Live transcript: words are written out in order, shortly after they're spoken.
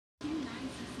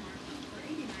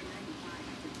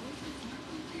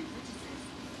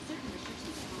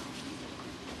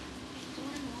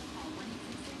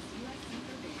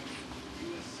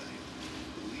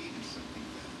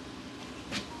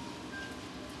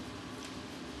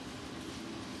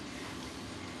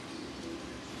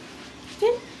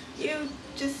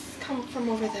from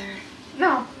over there.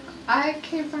 No, I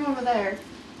came from over there.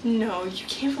 No, you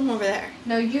came from over there.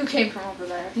 No, you came from over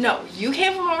there. No, you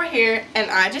came from over here, and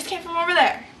I just came from over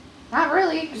there. Not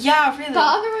really. Yeah, really. The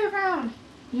other way around.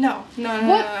 No.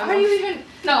 What are you even?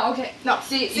 No, okay. No.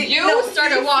 See you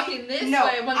started walking this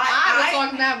way when I was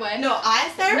walking that way. No, I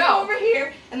started from over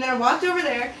here, and then I walked over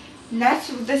there, and this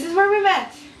is where we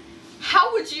met.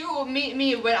 How would you meet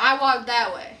me when I walked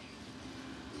that way?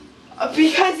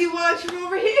 Because you walked from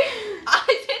over here.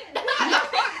 I did not.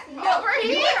 No, over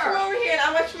here. You walked from over here, and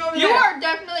I walked from over there. You are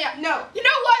definitely. No. You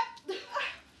know what?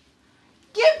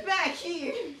 Get back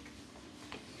here.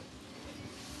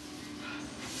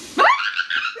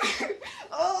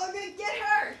 Oh, I'm gonna get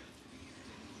her.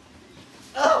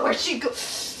 Oh, where'd she go?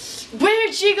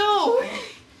 Where'd she go?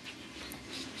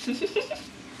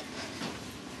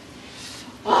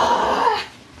 Ah.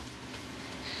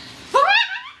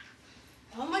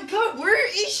 Oh my god, where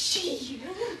is she?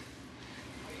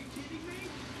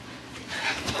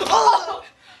 Oh,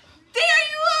 there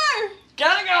you are.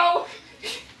 Gotta go.